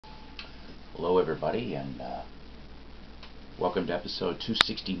Hello everybody, and welcome to episode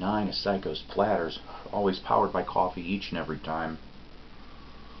 269 of Psycho's Platters, always powered by coffee each and every time.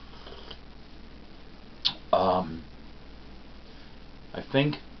 I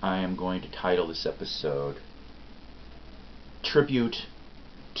think I am going to title this episode Tribute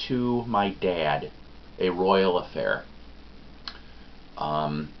to My Dad, A Royal Affair.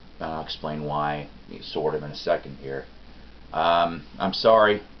 I'll explain why sort of in a second here. I'm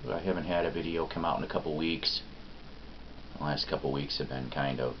sorry, but I haven't had a video come out in a couple weeks. The last couple weeks have been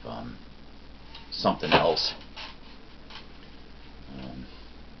kind of something else.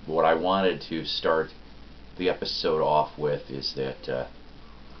 What I wanted to start the episode off with is that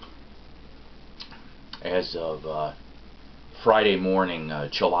as of Friday morning,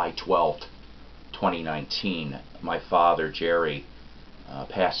 July 12th, 2019, my father, Jerry,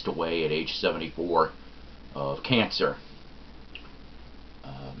 passed away at age 74 of cancer.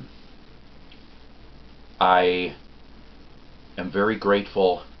 I am very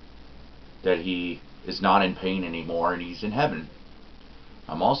grateful that he is not in pain anymore and he's in heaven.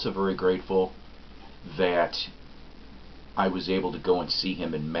 I'm also very grateful that I was able to go and see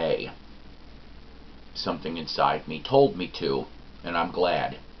him in May. Something inside me told me to, and I'm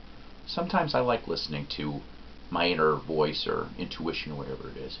glad. Sometimes I like listening to my inner voice or intuition or whatever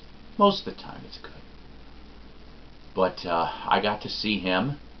it is. Most of the time it's good. But I got to see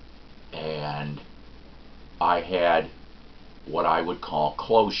him, and I had what I would call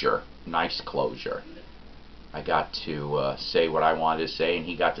closure, nice closure. I got to say what I wanted to say, and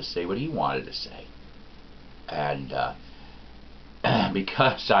he got to say what he wanted to say. And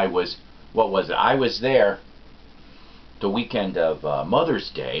because I was, I was there the weekend of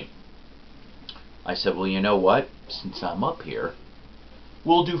Mother's Day, I said, well, you know what, since I'm up here,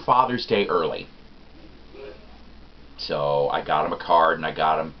 we'll do Father's Day early. So I got him a card, and I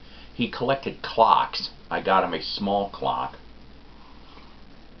got him, he collected clocks. I got him a small clock.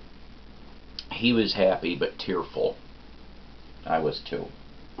 He was happy but tearful. I was too.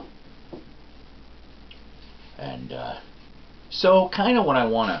 And so kind of what I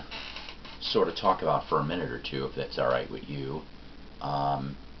want to sort of talk about for a minute or two, if that's alright with you,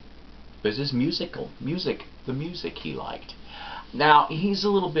 is his the music he liked. Now, he's a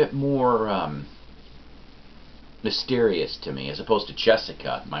little bit more mysterious to me, as opposed to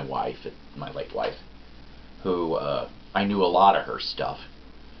Jessica, my wife, my late wife, who I knew a lot of her stuff.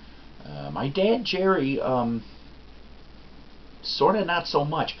 My dad, Jerry, sort of not so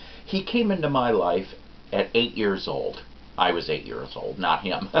much. He came into my life at 8 years old. I was 8 years old, not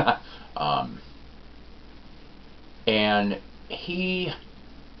him. And he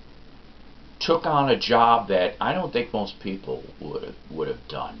took on a job that I don't think most people would have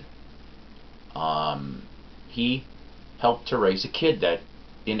done. He helped to raise a kid that,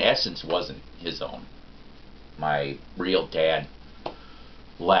 in essence, wasn't his own. My real dad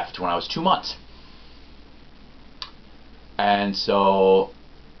left when I was 2 months. And so,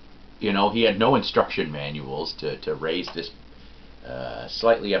 you know, he had no instruction manuals to raise this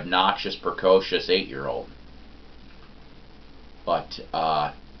slightly obnoxious, precocious 8-year-old. But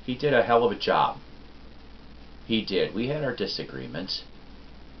he did a hell of a job. He did. We had our disagreements.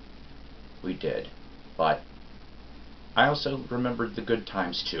 We did. But I also remembered the good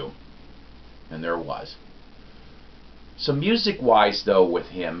times too. And there was. So music-wise, though, with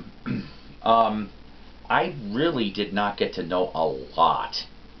him, I really did not get to know a lot.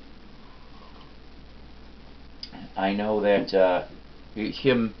 I know that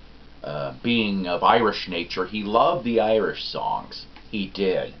him being of Irish nature, he loved the Irish songs. He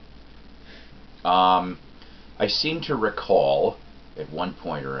did. I seem to recall, at one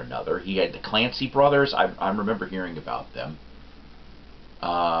point or another, he had the Clancy Brothers. I remember hearing about them.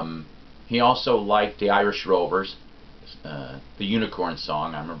 He also liked the Irish Rovers. The Unicorn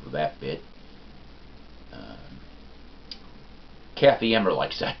Song, I remember that bit. Kathy Emmer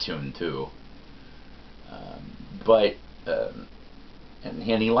likes that tune too. And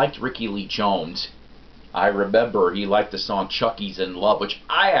he liked Ricky Lee Jones. I remember he liked the song Chucky's in Love, which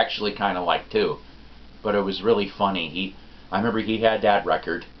I actually kind of liked too. But it was really funny. I remember he had that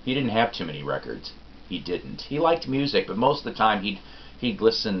record. He didn't have too many records. He didn't. He liked music, but most of the time he'd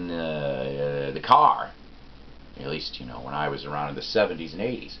listen the car. At least, you know, when I was around in the 70s and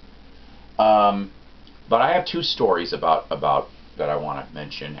 80s. But I have two stories about that I want to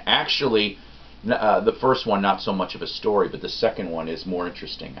mention. Actually, the first one, not so much of a story, but the second one is more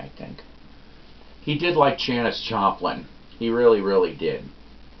interesting, I think. He did like Janis Joplin. He really, really did.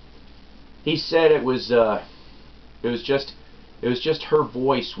 He said it was just her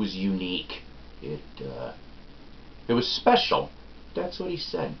voice was unique. It was special. That's what he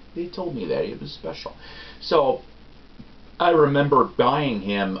said. He told me that. It was special. So, I remember buying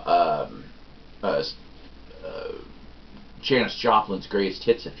him Janis Joplin's Greatest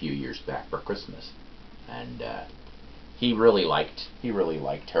Hits a few years back for Christmas. And he really liked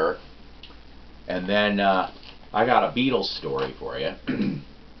her. And then I got a Beatles story for you.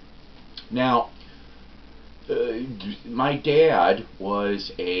 Now, my dad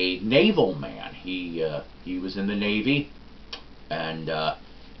was a naval man. He was in the Navy, and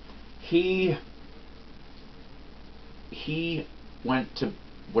he went to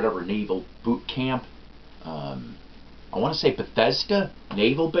whatever naval boot camp. I want to say Bethesda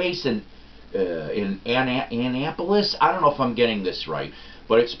Naval Base in Annapolis. I don't know if I'm getting this right,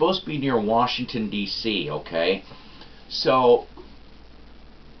 but it's supposed to be near Washington, D.C., okay? So,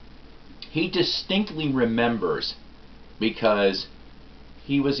 he distinctly remembers, because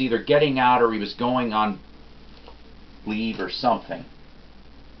he was either getting out or he was going on leave or something.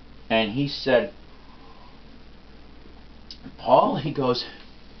 And he said, Paul, he goes,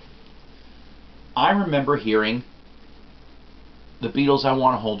 I remember hearing the Beatles' I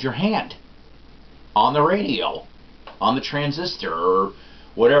Want to Hold Your Hand on the radio, on the transistor, or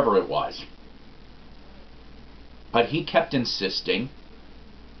whatever it was. But he kept insisting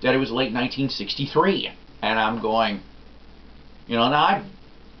that it was late 1963. And I'm going, you know, and I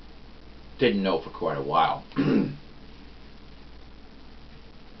didn't know for quite a while.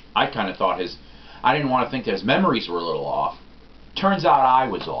 I kind of thought I didn't want to think that his memories were a little off. Turns out I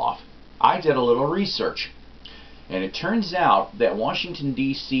was off. I did a little research. And it turns out that Washington,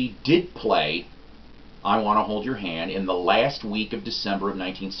 D.C. did play I Want to Hold Your Hand in the last week of December of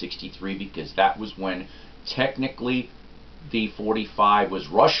 1963, because that was when technically the 45 was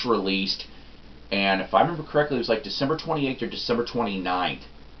rush released. And if I remember correctly, it was like December 28th or December 29th,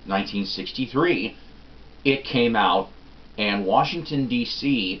 1963. It came out, and Washington,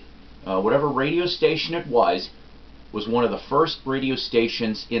 D.C., whatever radio station it was one of the first radio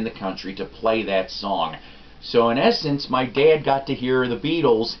stations in the country to play that song. So in essence, my dad got to hear the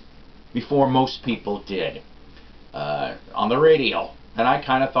Beatles before most people did on the radio. And I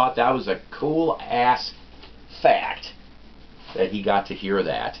kind of thought that was a cool-ass fact that he got to hear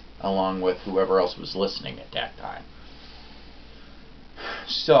that, along with whoever else was listening at that time.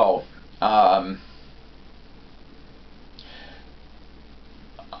 So, I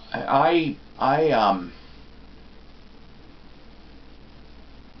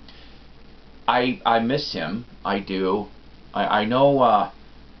miss him. I do. I know,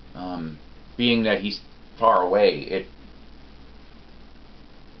 being that he's far away,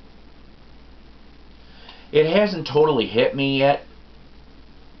 it hasn't totally hit me yet.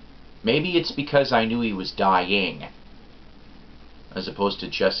 Maybe it's because I knew he was dying, as opposed to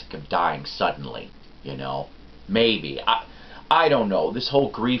Jessica dying suddenly, you know. Maybe. I don't know. This whole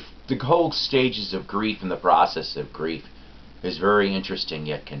grief, the whole stages of grief and the process of grief is very interesting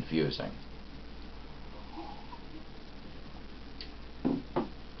yet confusing.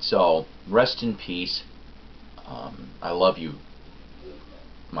 So, rest in peace. I love you,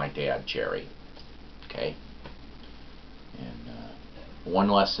 my dad, Jerry. Okay? And one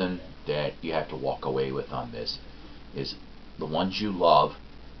lesson that you have to walk away with on this is the ones you love,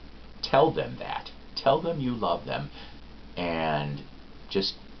 tell them that. Tell them you love them. And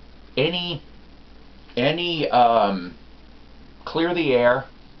just any clear the air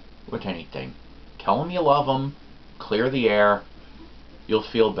with anything. Tell them you love them, clear the air, you'll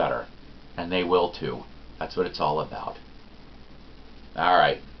feel better. And they will too. That's what it's all about.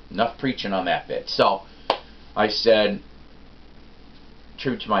 Alright, enough preaching on that bit. So, I said,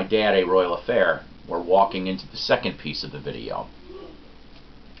 true to my dad, A Royal Affair. We're walking into the second piece of the video.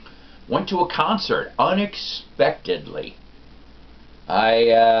 Went to a concert unexpectedly.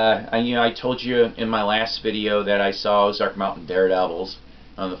 I told you in my last video that I saw Ozark Mountain Daredevils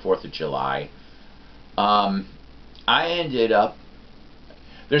on the 4th of July. I ended up,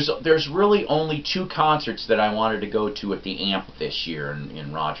 there's really only 2 concerts that I wanted to go to at the AMP this year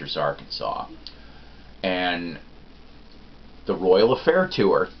in Rogers, Arkansas. And the Royal Affair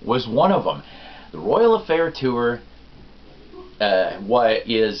Tour was one of them. The Royal Affair Tour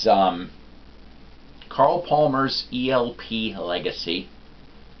is Carl Palmer's ELP Legacy,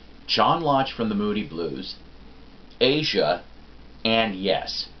 John Lodge from the Moody Blues, Asia, and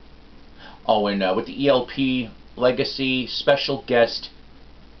Yes. Oh, and with the ELP Legacy, special guest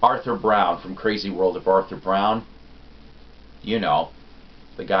Arthur Brown from Crazy World of Arthur Brown. You know,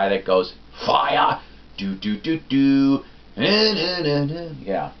 the guy that goes, fire, do do do do,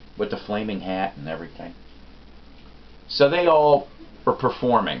 yeah, with the flaming hat and everything. So they all were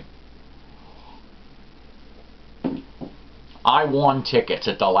performing. I won tickets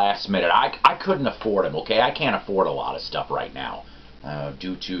at the last minute. I couldn't afford them, okay? I can't afford a lot of stuff right now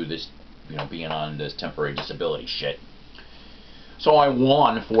due to this, being on this temporary disability shit. So I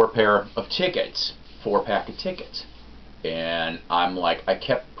won 4 pair of tickets, 4-pack of tickets. And I'm like, I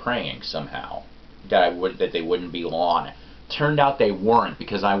kept praying somehow that they wouldn't be long. Turned out they weren't,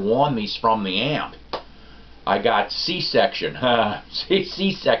 because I won these from the AMP. I got C-section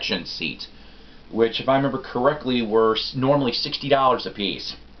seats, which, if I remember correctly, were normally $60 a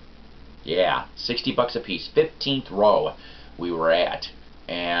piece. Yeah, $60 a piece. 15th row we were at.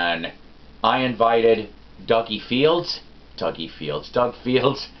 And I invited Doug Fields,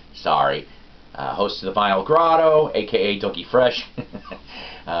 sorry, host of the Vinyl Grotto, aka Dougie Fresh,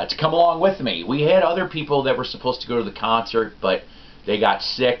 to come along with me. We had other people that were supposed to go to the concert, but they got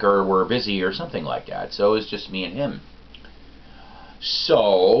sick or were busy or something like that, so it was just me and him.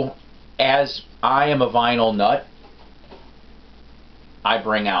 So, as I am a vinyl nut, I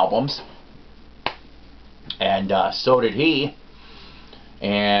bring albums, and so did he,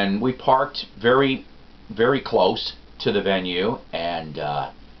 and we parked very, very close to the venue, and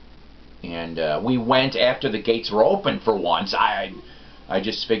we went after the gates were open for once. I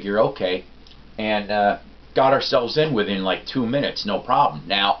just figure, okay, and got ourselves in within like 2 minutes, no problem.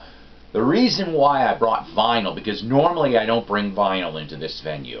 Now, the reason why I brought vinyl, because normally I don't bring vinyl into this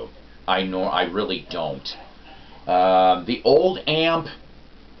venue. I really don't. The old AMP,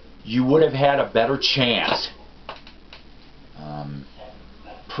 you would have had a better chance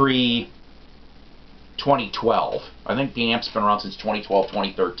pre-2012. I think the AMP's been around since 2012,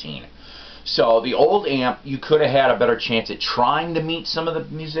 2013. So the old AMP, you could have had a better chance at trying to meet some of the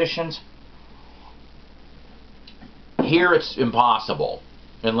musicians. Here it's impossible,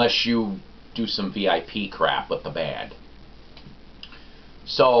 unless you do some VIP crap with the band.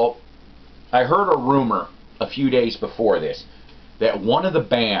 So I heard a rumor a few days before this that one of the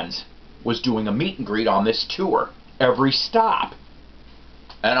bands was doing a meet and greet on this tour, every stop.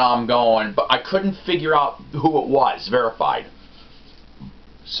 And I'm going, but I couldn't figure out who it was, verified.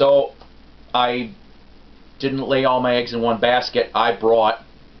 So I didn't lay all my eggs in one basket. I brought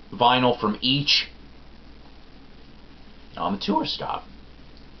vinyl from each on the tour stop.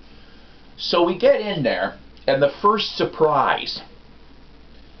 So we get in there, and the first surprise,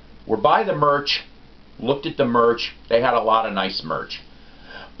 we're by the merch, looked at the merch. They had a lot of nice merch.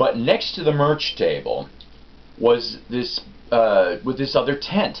 But next to the merch table was this with this other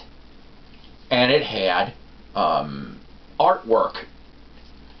tent, and it had artwork,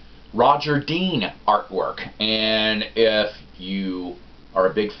 Roger Dean artwork. And if you are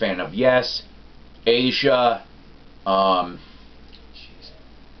a big fan of Yes, Asia,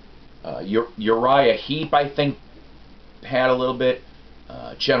 Uriah Heep, I think, had a little bit,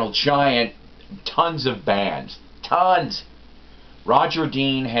 Gentle Giant, tons of bands, tons. Roger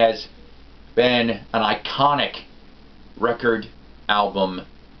Dean has been an iconic record album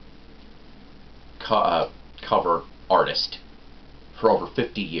cover artist for over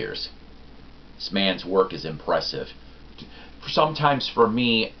 50 years. This man's work is impressive. Sometimes, for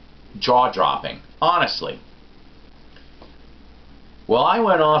me, jaw-dropping, honestly. Well, I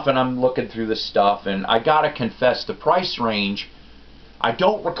went off and I'm looking through this stuff, and I gotta confess, the price range, I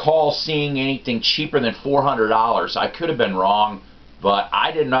don't recall seeing anything cheaper than $400. I could have been wrong, but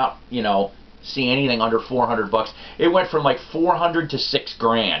I did not, see anything under $400. It went from like $400 to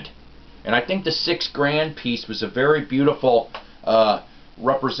 $6,000. And I think the $6,000 piece was a very beautiful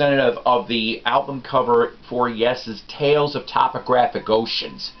representative of the album cover for Yes's Tales of Topographic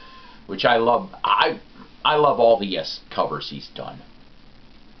Oceans, which I love. I love all the Yes covers he's done.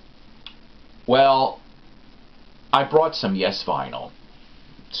 Well, I brought some Yes vinyl.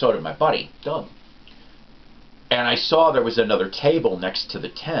 So did my buddy, Doug. And I saw there was another table next to the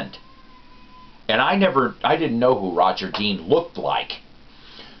tent. And I didn't know who Roger Dean looked like.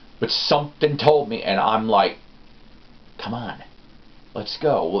 But something told me, and I'm like, come on, let's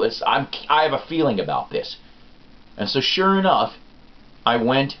go. Well, I have a feeling about this. And so sure enough, I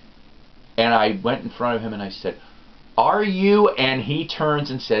went in front of him and I said, "Are you?" And he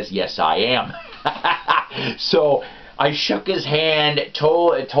turns and says, "Yes, I am." So I shook his hand,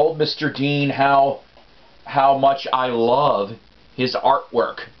 told Mr. Dean how much I love his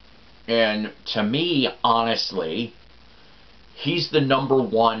artwork. And to me, honestly, he's the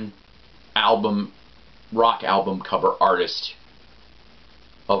 #1 rock album cover artist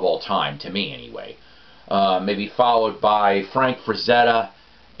of all time, to me anyway. Maybe followed by Frank Frazetta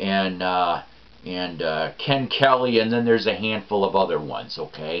and Ken Kelly, and then there's a handful of other ones,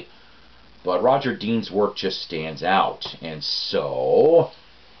 okay? But Roger Dean's work just stands out. And so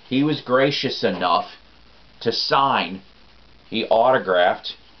he was gracious enough to sign he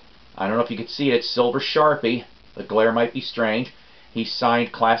autographed, I don't know if you could see it, silver Sharpie, the glare might be strange. He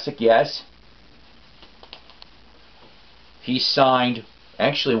signed Classic Yes. He signed,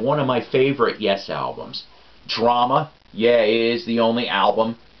 actually, one of my favorite Yes albums, Drama. Yeah, it is the only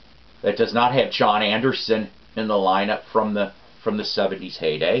album that does not have John Anderson in the lineup from the 70s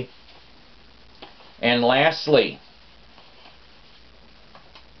heyday. And lastly,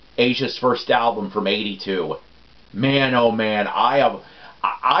 Asia's first album from '82. Man, oh man,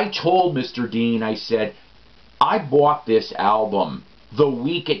 I told Mr. Dean, I said, I bought this album the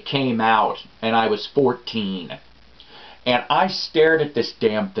week it came out, and I was 14. And I stared at this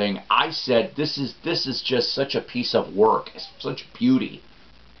damn thing. I said, this is just such a piece of work. It's such beauty.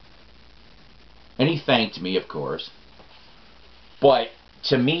 And he thanked me, of course. But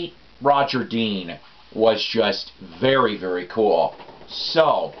to meet Roger Dean was just very, very cool.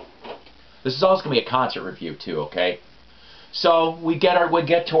 So, this is also going to be a concert review too, okay? So, we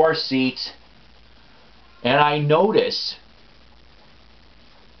get to our seats, and I notice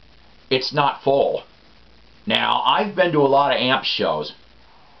it's not full. Now, I've been to a lot of AMP shows.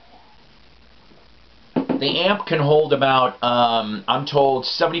 The AMP can hold about, I'm told,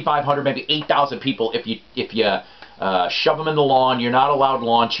 7,500, maybe 8,000 people if you shove them in the lawn. You're not allowed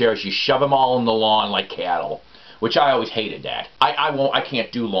lawn chairs. You shove them all in the lawn like cattle, which I always hated that. I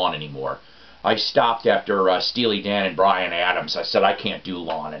can't do lawn anymore. I stopped after Steely Dan and Bryan Adams. I said I can't do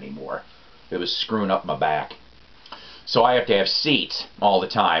lawn anymore. It was screwing up my back. So I have to have seats all the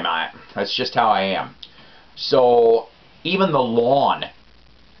time. That's just how I am. So even the lawn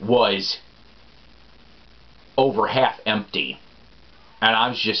was over half empty. And I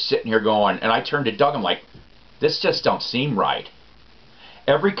was just sitting here going, and I turned to Doug, I'm like, this just don't seem right.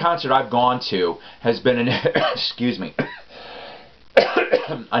 Every concert I've gone to has been an, excuse me,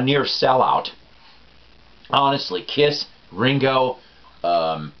 a near sellout. Honestly, Kiss, Ringo,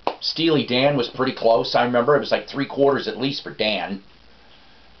 Steely Dan was pretty close. I remember it was like 3/4 at least for Dan.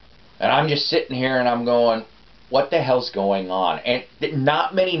 And I'm just sitting here and I'm going, what the hell's going on? And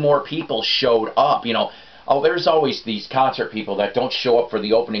not many more people showed up. You know, oh, there's always these concert people that don't show up for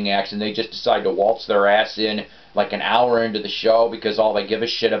the opening acts and they just decide to waltz their ass in like an hour into the show because all they give a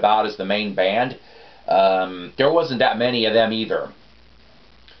shit about is the main band. There wasn't that many of them either.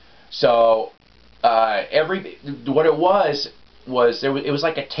 So what it was it was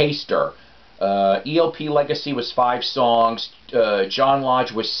like a taster. ELP Legacy was 5 songs, John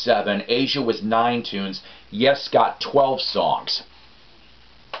Lodge was 7, Asia was 9 tunes, Yes got 12 songs.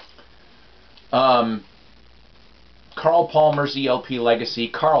 Carl Palmer's ELP Legacy,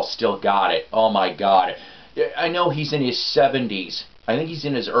 Carl still got it. Oh my God. I know he's in his 70s. I think he's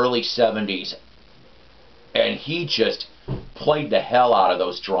in his early 70s. And he just played the hell out of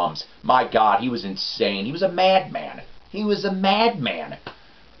those drums. My God, he was insane. He was a madman. He was a madman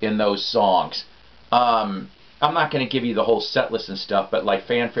in those songs. I'm not going to give you the whole set list and stuff, but like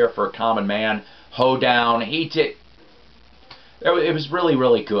Fanfare for a Common Man, Hoedown, he did. It was really,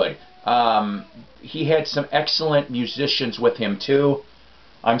 really good. He had some excellent musicians with him too.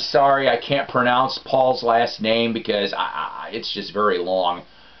 I'm sorry I can't pronounce Paul's last name because it's just very long.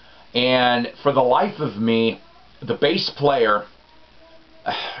 And for the life of me, the bass player,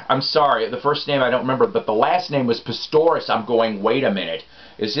 I'm sorry, the first name I don't remember, but the last name was Pistorius. I'm going, wait a minute.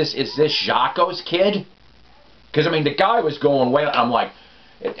 Is this Jaco's kid? Because, I mean, the guy was going way... I'm like,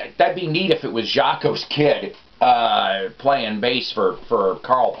 that'd be neat if it was Jaco's kid playing bass for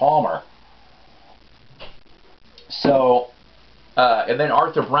Carl Palmer. So, and then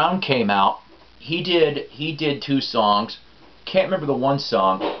Arthur Brown came out. He did 2 songs. Can't remember the one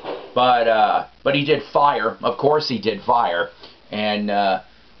song, but he did Fire. Of course he did Fire. And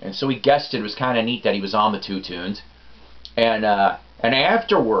so he guessed it was kind of neat that he was on the 2 tunes. And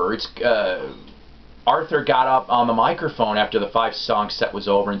afterwards, Arthur got up on the microphone after the 5-song set was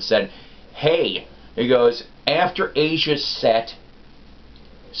over and said, hey, he goes, after Asia's set,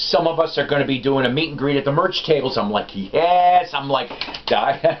 some of us are going to be doing a meet and greet at the merch tables. I'm like, yes. I'm like,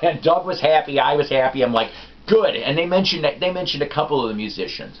 and Doug was happy. I was happy. I'm like, good. And they mentioned a couple of the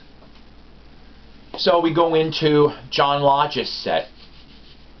musicians. So we go into John Lodge's set.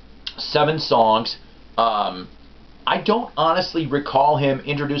 7 songs. I don't honestly recall him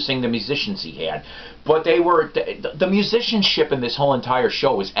introducing the musicians he had, but they were the musicianship in this whole entire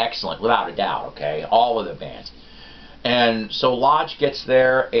show was excellent, without a doubt. Okay, all of the bands. And so Lodge gets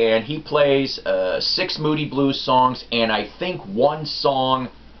there and he plays 6 Moody Blues songs and I think 1 song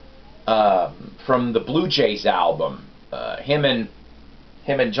from the Blue Jays album, him and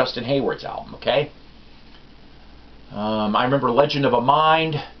Justin Hayward's album. Okay. I remember Legend of a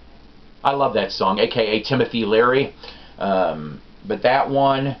Mind. I love that song, aka Timothy Leary. But that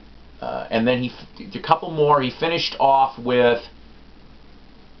one, and then a couple more. He finished off with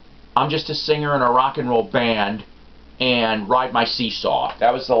I'm Just a Singer in a Rock and Roll Band and Ride My Seesaw.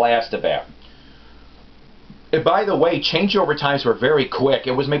 That was the last of that. And by the way, changeover times were very quick.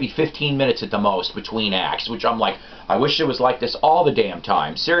 It was maybe 15 minutes at the most between acts, which I'm like, I wish it was like this all the damn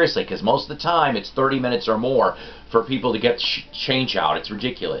time. Seriously, because most of the time it's 30 minutes or more for people to get change out. It's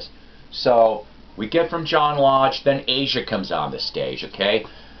ridiculous. So we get from John Lodge, then Asia comes on the stage, okay?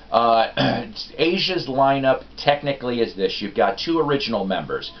 Asia's lineup technically is this. You've got two original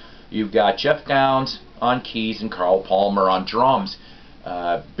members. You've got Jeff Downs on keys and Carl Palmer on drums.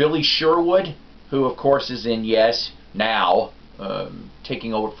 Billy Sherwood, who of course is in Yes now,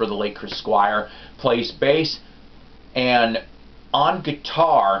 taking over for the late Chris Squire, plays bass. And on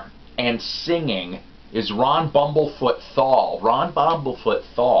guitar and singing is Ron Bumblefoot Thal. Ron Bumblefoot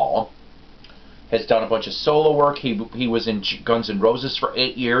Thal has done a bunch of solo work. He was in Guns N' Roses for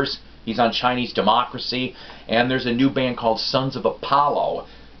 8 years. He's on Chinese Democracy. And there's a new band called Sons of Apollo,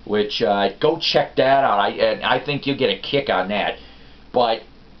 which go check that out. I think you'll get a kick on that. But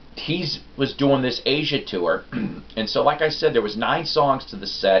he was doing this Asia tour, and so like I said, there was 9 songs to the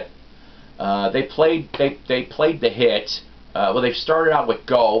set. They played the hits. Well, they started out with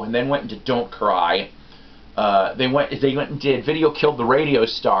Go, and then went into Don't Cry. They went and did Video Killed the Radio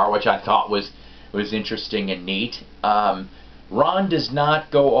Star, which I thought was interesting and neat. Ron does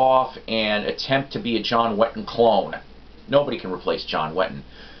not go off and attempt to be a John Wetton clone. Nobody can replace John Wetton.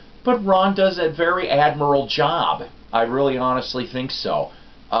 But Ron does a very admirable job. I really honestly think so.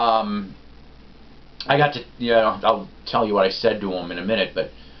 I got to, I'll tell you what I said to him in a minute,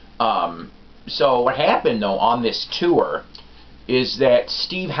 but so what happened though on this tour is that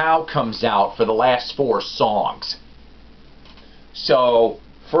Steve Howe comes out for the last 4 songs. So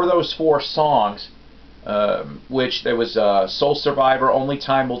for those 4 songs, which there was Soul Survivor, Only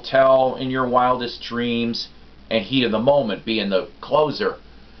Time Will Tell, In Your Wildest Dreams, and Heat of the Moment being the closer.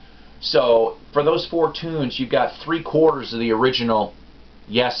 So for those 4 tunes, you've got 3/4 of the original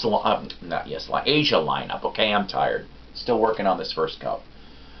Asia lineup. Okay, I'm tired. Still working on this first cup.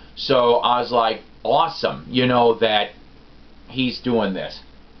 So I was like, awesome, that he's doing this.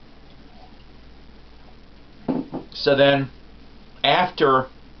 So then, after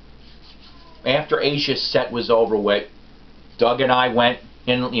Asia's set was over with, Doug and I went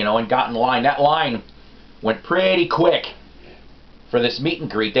in, and got in line. That line went pretty quick for this meet and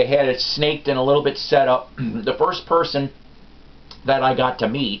greet. They had it snaked and a little bit set up. The first person that I got to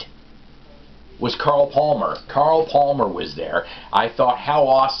meet was Carl Palmer. Carl Palmer was there. I thought, how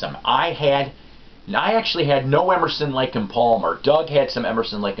awesome. I actually had no Emerson, Lake and Palmer. Doug had some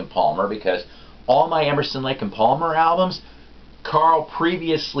Emerson, Lake and Palmer, because all my Emerson, Lake and Palmer albums, Carl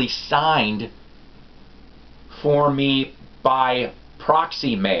previously signed for me by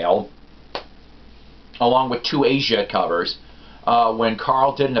proxy mail, along with 2 Asia covers, when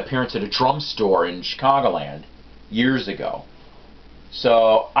Carl did an appearance at a drum store in Chicagoland years ago.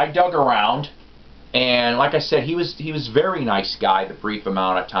 So I dug around, and like I said, he was a very nice guy the brief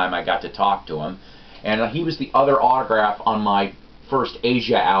amount of time I got to talk to him. And he was the other autograph on my first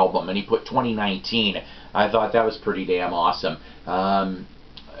Asia album, and he put 2019. I thought that was pretty damn awesome.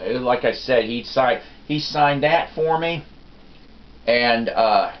 Like I said, he signed that for me. And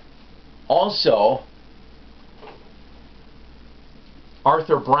also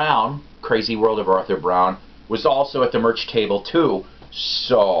Arthur Brown, Crazy World of Arthur Brown, was also at the merch table too.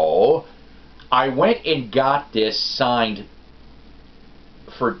 So I went and got this signed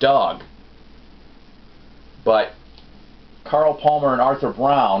for Doug, but Carl Palmer and Arthur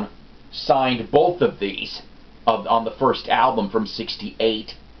Brown signed both of these on the first album from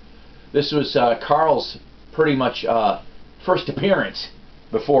 '68. This was Carl's pretty much first appearance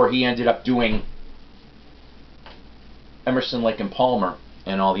before he ended up doing Emerson, Lake and Palmer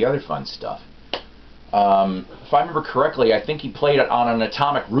and all the other fun stuff. If I remember correctly, I think he played it on an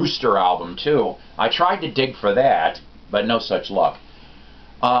Atomic Rooster album too. I tried to dig for that, but no such luck.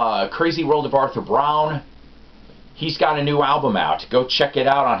 Crazy World of Arthur Brown, he's got a new album out. Go check it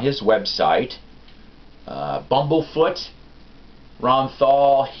out on his website. Bumblefoot, Ron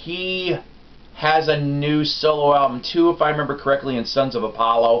Thal, he has a new solo album too, if I remember correctly, and Sons of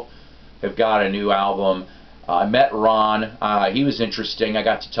Apollo have got a new album. I met Ron. He was interesting. I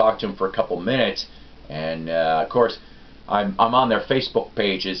got to talk to him for a couple minutes. And of course, I'm on their Facebook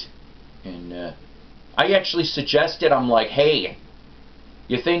pages, and I actually suggested, I'm like, hey,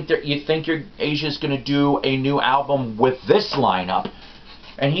 you think your Asia's going to do a new album with this lineup?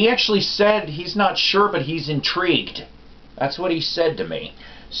 And he actually said he's not sure, but he's intrigued. That's what he said to me.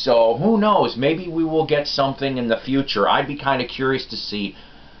 So who knows? Maybe we will get something in the future. I'd be kind of curious to see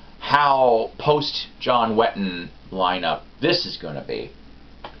how post John Wetton lineup this is going to be.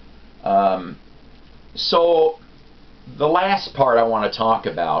 So the last part I want to talk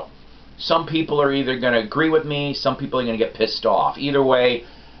about, some people are either going to agree with me, some people are going to get pissed off. Either way,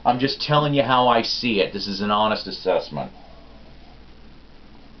 I'm just telling you how I see it. This is an honest assessment.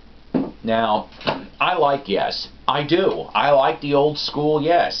 Now, I like Yes. I do. I like the old school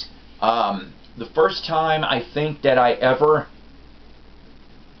Yes. The first time I think that I ever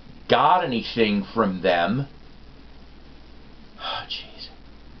got anything from them, oh, jeez,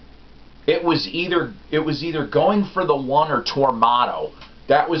 it was either Going for the One or Tormato.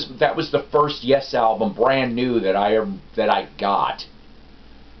 That was the first Yes album, brand new, that I got.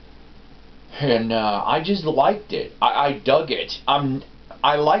 And I just liked it. I dug it.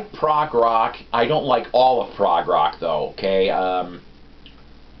 I like prog rock. I don't like all of prog rock, though, okay?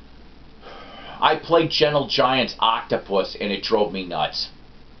 I played Gentle Giant's Octopus, and it drove me nuts.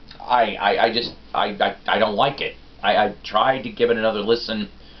 I don't like it. I tried to give it another listen.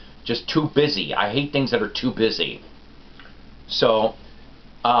 Just too busy. I hate things that are too busy. So,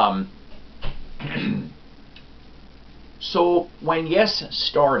 so when Yes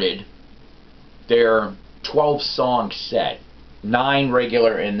started their 12-song set, 9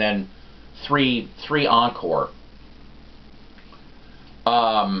 regular and then 3 encore,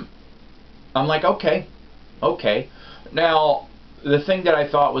 I'm like, okay. Now, the thing that I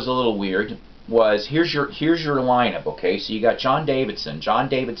thought was a little weird was, here's your lineup, okay? So you got John Davidson. John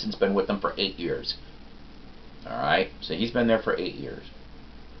Davidson's been with them for 8 years. Alright, so he's been there for 8 years.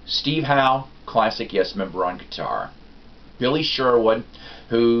 Steve Howe, classic Yes member on guitar. Billy Sherwood,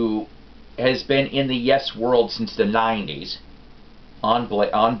 who has been in the Yes world since the 90s,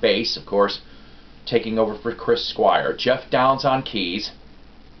 on bass, of course, taking over for Chris Squire. Jeff Downs on keys.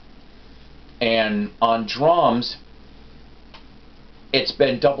 And on drums, it's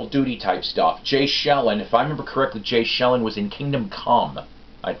been double duty type stuff. Jay Schellen, if I remember correctly, Jay Schellen was in Kingdom Come.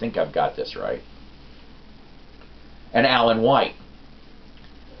 I think I've got this right. And Alan White.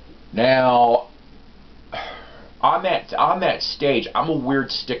 Now, on that stage, I'm a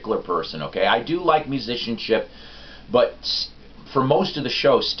weird stickler person, okay? I do like musicianship, but for most of the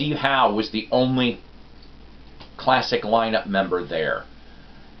show, Steve Howe was the only classic lineup member there.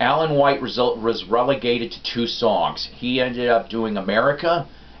 Alan White was relegated to 2 songs. He ended up doing America,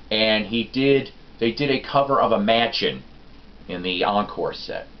 and they did a cover of Imagine in the encore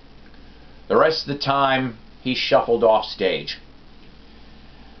set. The rest of the time, he shuffled off stage.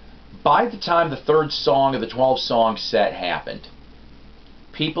 By the time the 3rd song of the 12-song set happened,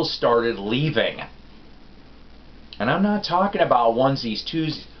 people started leaving. And I'm not talking about onesies,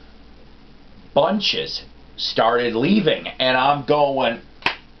 twosies. Bunches started leaving. And I'm going,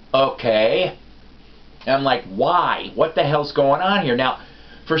 okay. And I'm like, why? What the hell's going on here? Now,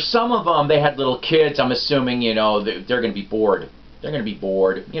 for some of them, they had little kids. I'm assuming, you know, they're going to be bored. They're going to be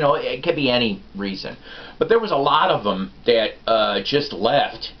bored. You know, it could be any reason. But there was a lot of them that just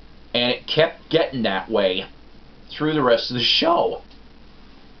left. And it kept getting that way through the rest of the show.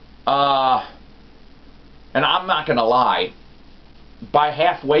 And I'm not going to lie. By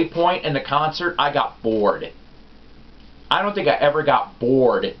halfway point in the concert, I got bored. I don't think I ever got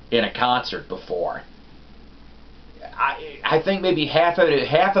bored in a concert before. I think maybe half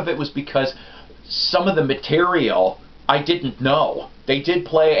of it was because some of the material I didn't know. They did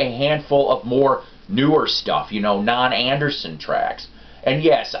play a handful of more newer stuff, you know, non-Anderson tracks. And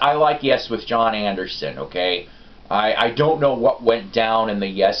yes, I like Yes with John Anderson, okay? I don't know what went down in the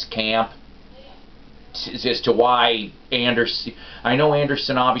Yes camp as to why Anderson... I know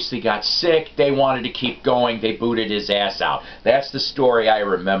Anderson obviously got sick. They wanted to keep going. They booted his ass out. That's the story I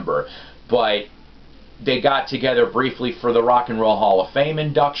remember. But they got together briefly for the Rock and Roll Hall of Fame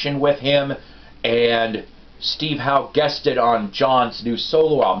induction with him, and Steve Howe guested on John's new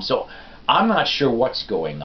solo album. So I'm not sure what's going on.